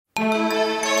The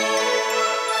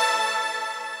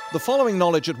following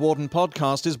Knowledge at Wharton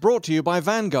podcast is brought to you by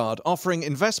Vanguard, offering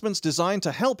investments designed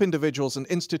to help individuals and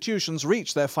institutions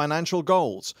reach their financial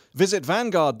goals. Visit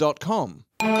Vanguard.com.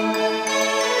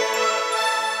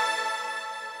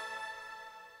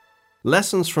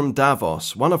 Lessons from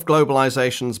Davos, one of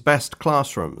globalization's best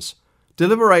classrooms.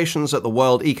 Deliberations at the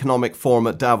World Economic Forum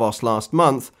at Davos last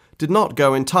month did not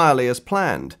go entirely as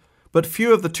planned, but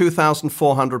few of the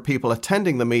 2,400 people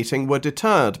attending the meeting were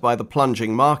deterred by the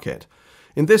plunging market.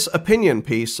 In this opinion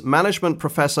piece, management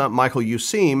professor Michael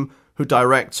Useem, who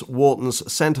directs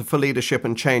Wharton's Center for Leadership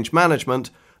and Change Management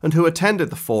and who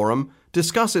attended the forum,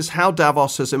 discusses how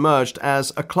Davos has emerged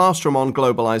as a classroom on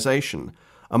globalization.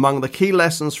 Among the key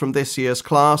lessons from this year's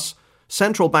class,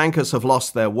 central bankers have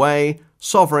lost their way,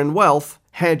 sovereign wealth,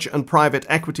 hedge and private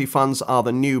equity funds are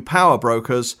the new power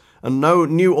brokers, and no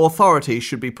new authority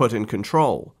should be put in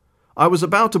control. I was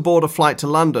about to board a flight to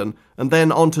London and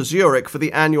then on to Zurich for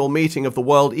the annual meeting of the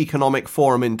World Economic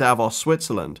Forum in Davos,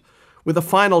 Switzerland. With a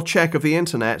final check of the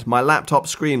internet, my laptop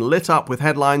screen lit up with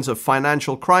headlines of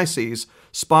financial crises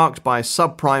sparked by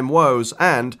subprime woes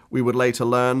and, we would later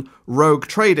learn, rogue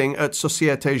trading at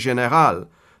Societe Generale.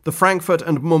 The Frankfurt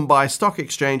and Mumbai stock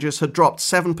exchanges had dropped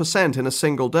 7% in a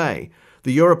single day.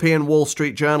 The European Wall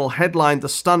Street Journal headlined the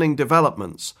stunning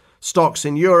developments. Stocks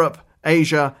in Europe,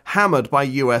 Asia hammered by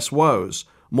US woes,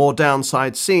 more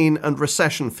downside seen and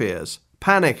recession fears,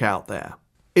 panic out there.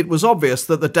 It was obvious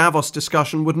that the Davos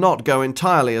discussion would not go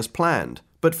entirely as planned,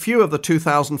 but few of the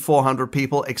 2,400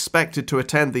 people expected to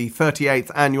attend the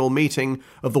 38th annual meeting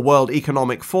of the World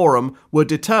Economic Forum were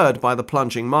deterred by the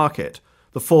plunging market.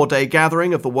 The 4-day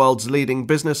gathering of the world's leading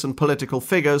business and political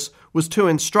figures was too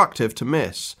instructive to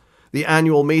miss. The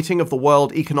annual meeting of the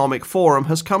World Economic Forum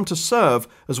has come to serve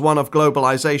as one of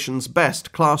globalization's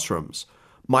best classrooms.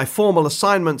 My formal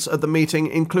assignments at the meeting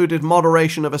included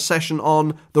moderation of a session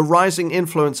on the rising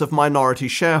influence of minority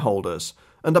shareholders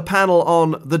and a panel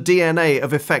on the DNA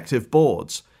of effective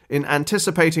boards. In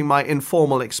anticipating my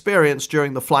informal experience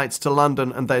during the flights to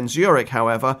London and then Zurich,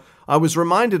 however, I was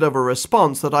reminded of a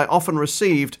response that I often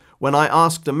received when I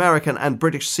asked American and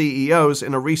British CEOs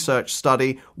in a research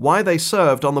study why they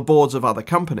served on the boards of other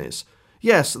companies.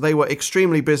 Yes, they were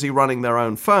extremely busy running their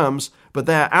own firms, but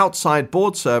their outside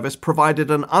board service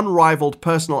provided an unrivaled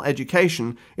personal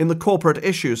education in the corporate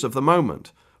issues of the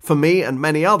moment. For me and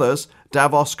many others,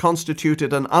 Davos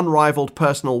constituted an unrivaled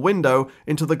personal window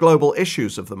into the global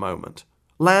issues of the moment.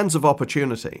 Lands of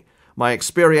opportunity. My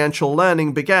experiential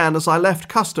learning began as I left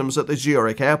customs at the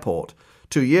Zurich airport.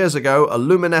 2 years ago, a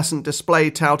luminescent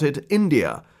display touted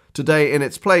India. Today, in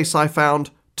its place, I found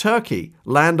Turkey,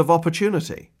 land of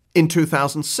opportunity. In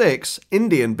 2006,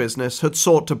 Indian business had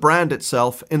sought to brand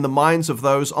itself in the minds of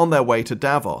those on their way to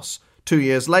Davos. 2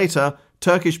 years later,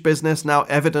 Turkish business now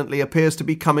evidently appears to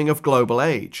be coming of global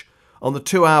age. On the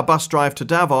 2-hour bus drive to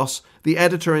Davos, the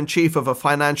editor-in-chief of a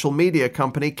financial media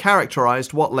company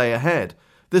characterized what lay ahead.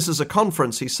 This is a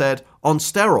conference, he said, on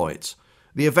steroids.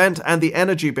 The event and the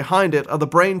energy behind it are the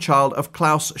brainchild of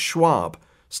Klaus Schwab.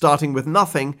 Starting with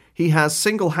nothing, he has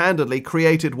single-handedly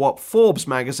created what Forbes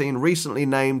magazine recently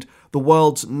named the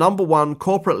world's #1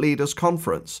 corporate leaders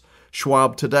conference.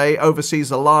 Schwab today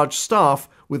oversees a large staff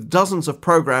with dozens of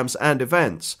programs and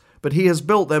events, but he has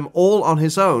built them all on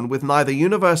his own with neither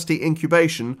university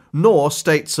incubation nor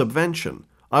state subvention.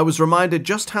 I was reminded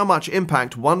just how much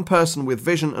impact one person with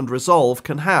vision and resolve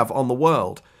can have on the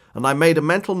world, and I made a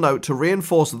mental note to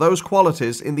reinforce those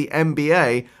qualities in the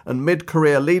MBA and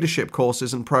mid-career leadership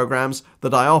courses and programs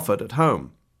that I offered at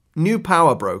home. New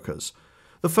power brokers.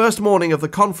 The first morning of the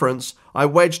conference, I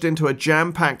wedged into a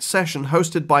jam-packed session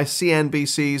hosted by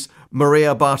CNBC's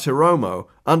Maria Bartiromo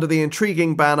under the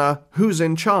intriguing banner, Who's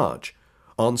in Charge?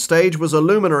 On stage was a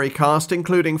luminary cast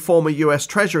including former U.S.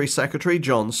 Treasury Secretary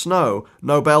John Snow,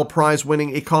 Nobel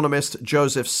Prize-winning economist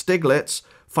Joseph Stiglitz,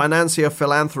 financier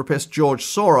philanthropist George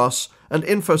Soros, and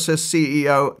Infosys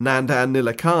CEO Nandan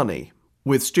Nilekani.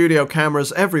 With studio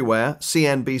cameras everywhere,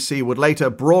 CNBC would later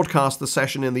broadcast the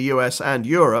session in the US and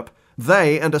Europe.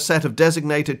 They and a set of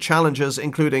designated challengers,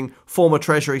 including former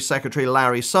Treasury Secretary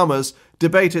Larry Summers,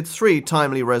 debated 3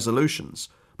 timely resolutions.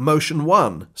 Motion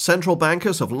 1. Central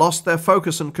bankers have lost their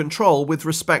focus and control with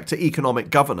respect to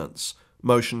economic governance.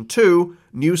 Motion 2.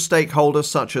 New stakeholders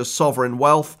such as sovereign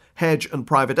wealth, hedge and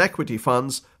private equity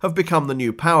funds have become the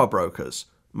new power brokers.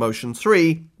 Motion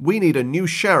 3. We need a new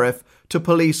sheriff to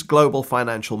police global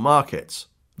financial markets.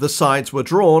 The sides were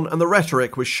drawn and the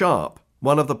rhetoric was sharp.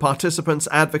 One of the participants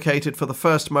advocated for the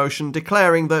first motion,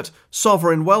 declaring that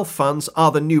sovereign wealth funds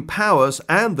are the new powers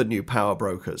and the new power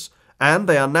brokers, and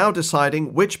they are now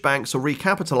deciding which banks are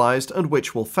recapitalized and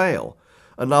which will fail.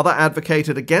 Another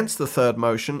advocated against the third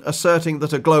motion, asserting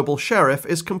that a global sheriff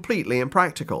is completely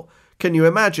impractical. Can you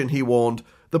imagine, he warned,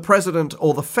 the president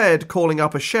or the Fed calling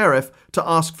up a sheriff to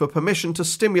ask for permission to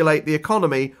stimulate the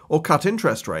economy or cut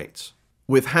interest rates?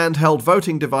 With handheld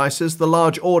voting devices, the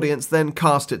large audience then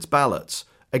cast its ballots.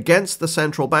 Against the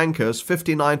central bankers,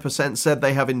 59% said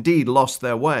they have indeed lost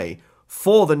their way.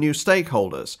 For the new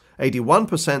stakeholders,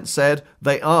 81% said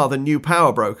they are the new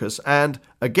power brokers, and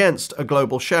against a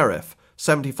global sheriff,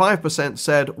 75%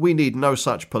 said we need no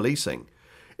such policing.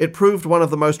 It proved one of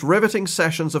the most riveting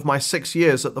sessions of my 6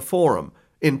 years at the forum,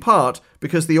 in part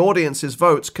because the audience's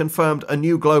votes confirmed a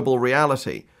new global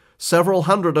reality. Several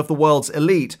hundred of the world's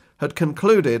elite had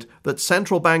concluded that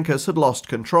central bankers had lost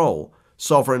control.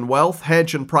 Sovereign wealth,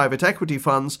 hedge and private equity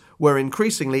funds were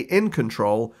increasingly in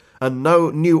control, and no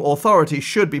new authority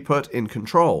should be put in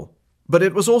control. But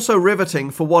it was also riveting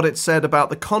for what it said about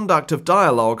the conduct of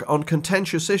dialogue on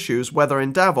contentious issues, whether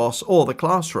in Davos or the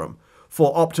classroom.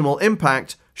 For optimal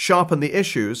impact, sharpen the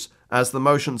issues, as the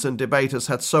motions and debaters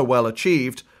had so well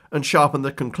achieved, and sharpen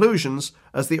the conclusions,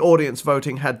 as the audience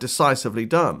voting had decisively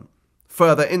done.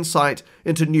 Further insight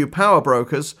into new power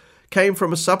brokers came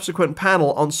from a subsequent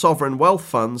panel on sovereign wealth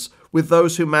funds with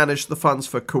those who managed the funds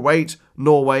for Kuwait,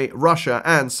 Norway, Russia,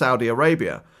 and Saudi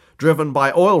Arabia. Driven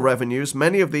by oil revenues,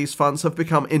 many of these funds have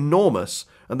become enormous,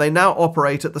 and they now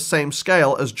operate at the same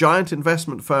scale as giant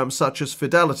investment firms such as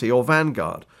Fidelity or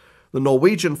Vanguard. The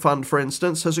Norwegian fund, for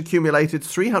instance, has accumulated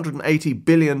 $380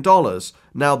 billion,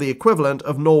 now the equivalent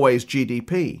of Norway's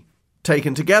GDP.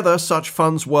 Taken together, such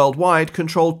funds worldwide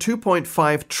control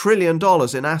 $2.5 trillion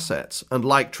in assets, and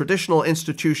like traditional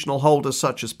institutional holders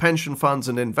such as pension funds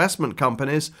and investment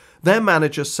companies, their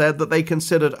managers said that they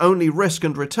considered only risk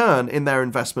and return in their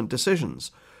investment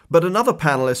decisions. But another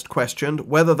panelist questioned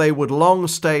whether they would long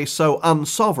stay so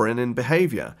unsovereign in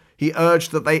behavior. He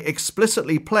urged that they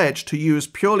explicitly pledge to use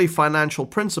purely financial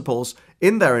principles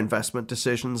in their investment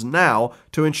decisions now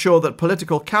to ensure that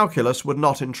political calculus would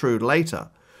not intrude later.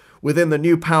 Within the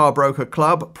new power broker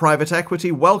club, private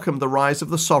equity welcomed the rise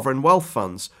of the sovereign wealth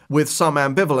funds, with some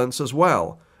ambivalence as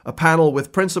well. A panel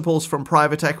with principals from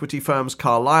private equity firms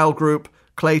Carlyle Group,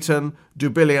 Clayton,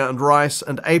 Dubilier & Rice,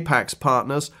 and Apax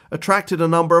Partners attracted a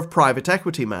number of private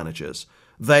equity managers.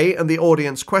 They and the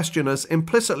audience questioners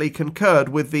implicitly concurred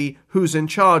with the who's in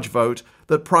charge vote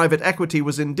that private equity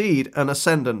was indeed an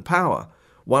ascendant power.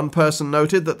 One person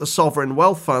noted that the sovereign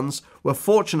wealth funds were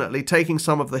fortunately taking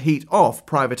some of the heat off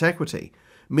private equity.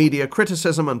 Media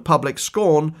criticism and public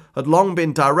scorn had long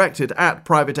been directed at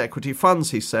private equity funds,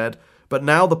 he said, but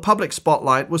now the public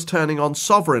spotlight was turning on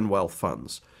sovereign wealth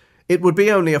funds. It would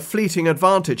be only a fleeting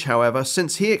advantage, however,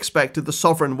 since he expected the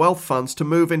sovereign wealth funds to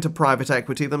move into private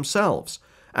equity themselves.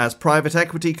 As private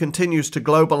equity continues to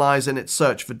globalize in its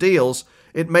search for deals,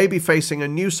 it may be facing a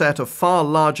new set of far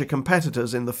larger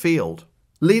competitors in the field.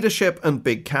 Leadership and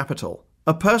big capital.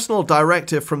 A personal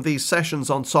directive from these sessions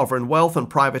on sovereign wealth and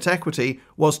private equity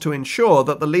was to ensure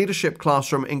that the leadership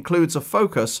classroom includes a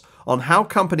focus on how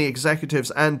company executives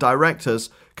and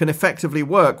directors can effectively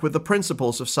work with the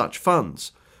principals of such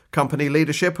funds. Company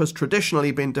leadership has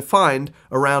traditionally been defined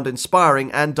around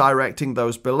inspiring and directing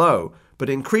those below, but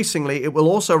increasingly it will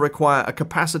also require a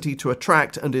capacity to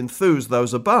attract and enthuse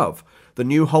those above, the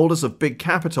new holders of big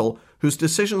capital whose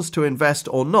decisions to invest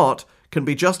or not can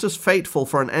be just as fateful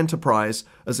for an enterprise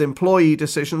as employee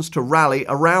decisions to rally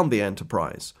around the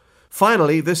enterprise.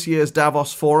 Finally, this year's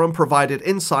Davos Forum provided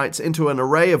insights into an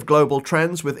array of global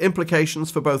trends with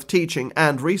implications for both teaching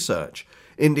and research.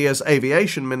 India's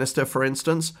aviation minister, for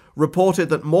instance, reported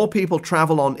that more people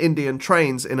travel on Indian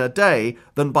trains in a day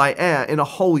than by air in a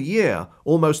whole year,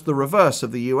 almost the reverse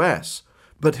of the US.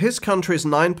 But his country's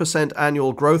 9%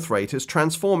 annual growth rate is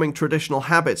transforming traditional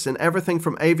habits in everything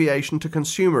from aviation to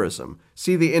consumerism.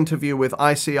 See the interview with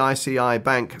ICICI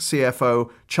Bank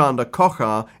CFO Chanda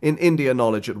Kochar in India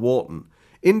Knowledge at Wharton.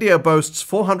 India boasts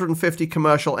 450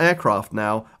 commercial aircraft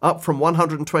now, up from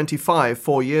 125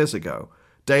 4 years ago.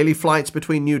 Daily flights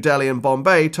between New Delhi and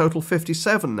Bombay total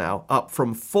 57 now, up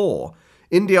from 4.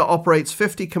 India operates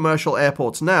 50 commercial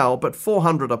airports now, but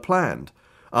 400 are planned.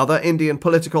 Other Indian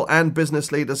political and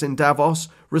business leaders in Davos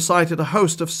recited a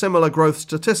host of similar growth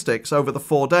statistics over the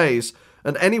 4 days,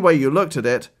 and any way you looked at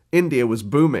it, India was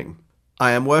booming.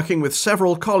 I am working with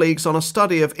several colleagues on a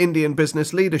study of Indian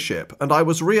business leadership, and I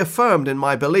was reaffirmed in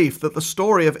my belief that the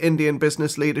story of Indian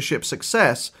business leadership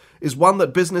success is one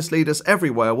that business leaders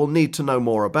everywhere will need to know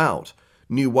more about.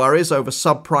 New worries over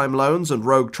subprime loans and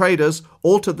rogue traders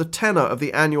altered the tenor of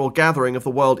the annual gathering of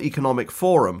the World Economic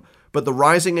Forum, but the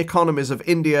rising economies of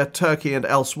India, Turkey and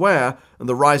elsewhere, and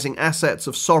the rising assets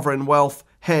of sovereign wealth,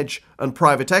 hedge and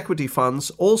private equity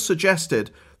funds all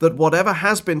suggested that whatever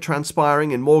has been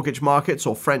transpiring in mortgage markets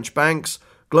or French banks,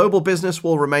 global business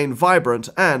will remain vibrant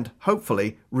and,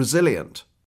 hopefully, resilient.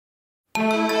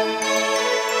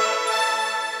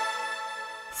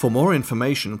 For more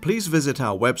information, please visit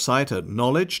our website at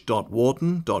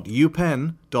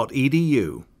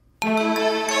knowledge.wharton.upenn.edu.